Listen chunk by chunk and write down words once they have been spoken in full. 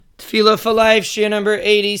Tefillah for Life, Shir number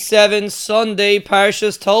 87, Sunday,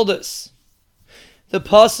 Parshas Toldos. The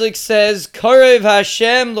Pasuk says, Karev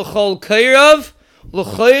Hashem l'chol kairav,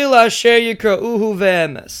 l'chol asher yikra'uhu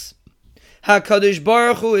ve'emes. HaKadosh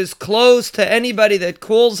Baruch Hu is close to anybody that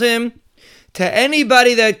calls him,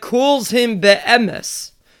 be'emes,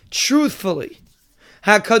 truthfully.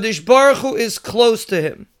 HaKadosh Baruch Hu is close to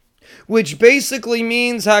him, which basically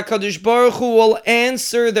means HaKadosh Baruch Hu will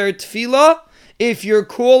answer their tefillah if you're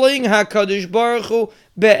calling HaKadosh Baruch Hu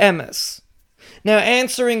be'emes. Now,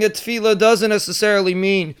 answering a tefillah doesn't necessarily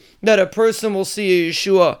mean that a person will see a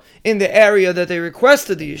Yeshua in the area that they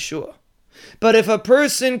requested the Yeshua. But if a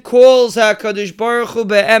person calls HaKadosh Baruch Hu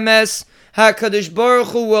be'emes, HaKadosh Baruch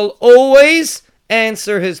Hu will always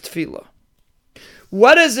answer his tefillah.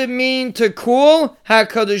 What does it mean to call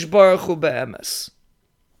HaKadosh Baruch Hu be'emes?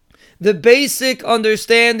 The basic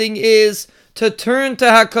understanding is to turn to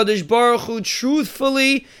HaKadosh Baruch Hu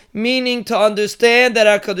truthfully, meaning to understand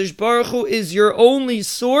that HaKadosh Baruch Hu is your only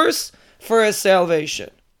source for a salvation.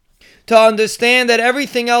 To understand that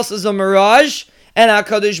everything else is a mirage, and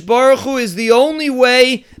HaKadosh Baruch Hu is the only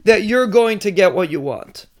way that you're going to get what you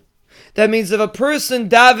want. That means if a person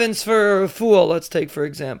davens for a refuah, let's take for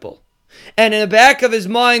example, and in the back of his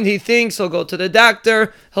mind he thinks he'll go to the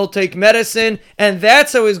doctor, he'll take medicine, and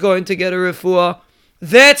that's how he's going to get a refuah,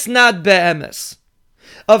 that's not be'emes.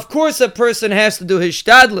 Of course a person has to do his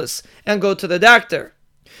shtadlus and go to the doctor.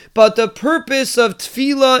 But the purpose of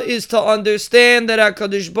tefillah is to understand that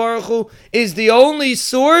HaKadosh Baruch Hu is the only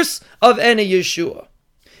source of any Yeshua.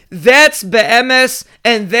 That's be'emes,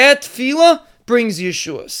 and that tefillah brings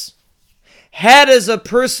Yeshuas. How does a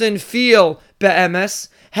person feel be'emes?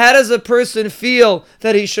 How does a person feel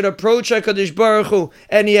that he should approach HaKadosh Baruch Hu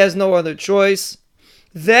and he has no other choice?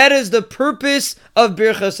 That is the purpose of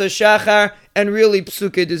Birchas HaShachar and really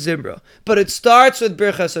Psukei de Zimra. But it starts with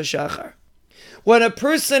Birchas HaShachar. When a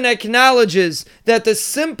person acknowledges that the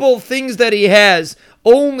simple things that he has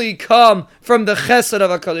only come from the chesed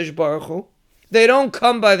of HaKadosh Baruch Hu, they don't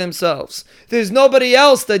come by themselves. There's nobody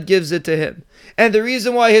else that gives it to him. And the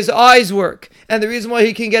reason why his eyes work, and the reason why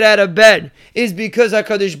he can get out of bed, is because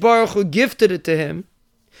HaKadosh Baruch Hu gifted it to him.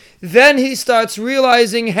 Then he starts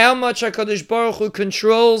realizing how much HaKadosh Baruch Hu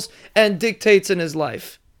controls and dictates in his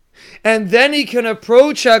life. And then he can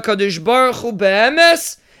approach HaKadosh Baruch Hu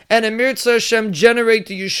be'emes, and Emir Hashem generate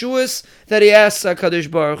the Yeshuas that he asks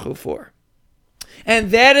HaKadosh Baruch Hu for.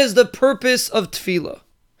 And that is the purpose of tefillah.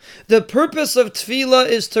 The purpose of tefillah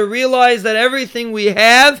is to realize that everything we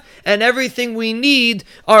have and everything we need,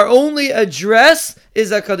 our only address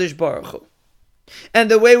is HaKadosh Baruch Hu.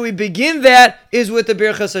 And the way we begin that is with the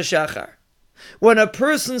Birchas HaShachar. When a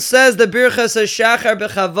person says the Birchas HaShachar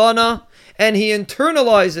b'chavana, and he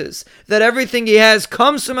internalizes that everything he has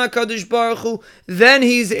comes from HaKadosh Baruch Hu, then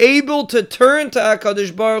he's able to turn to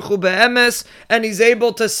HaKadosh Baruch Hu be'emes, and he's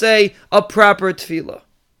able to say a proper tefillah.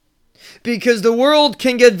 Because the world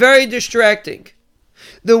can get very distracting.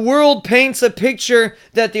 The world paints a picture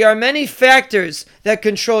that there are many factors that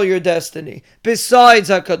control your destiny, besides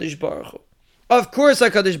HaKadosh Baruch Hu. Of course,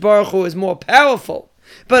 HaKadosh Baruch Hu is more powerful,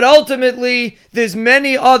 but ultimately, there's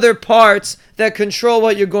many other parts that control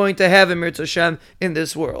what you're going to have in Mirz Hashem in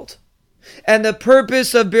this world. And the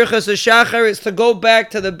purpose of Birchas HaShachar is to go back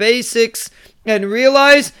to the basics and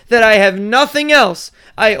realize that I have nothing else.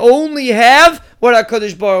 I only have what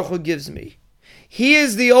HaKadosh Baruch Hu gives me. He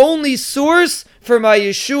is the only source for my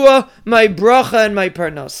Yeshua, my bracha, and my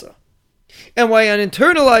parnasa. And when I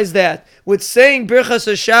internalize that with saying Birchas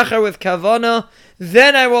HaShachar with kavana,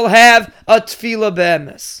 then I will have a tefillah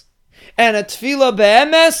be'emes. And a tefillah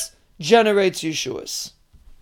be'emes generates Yeshuas.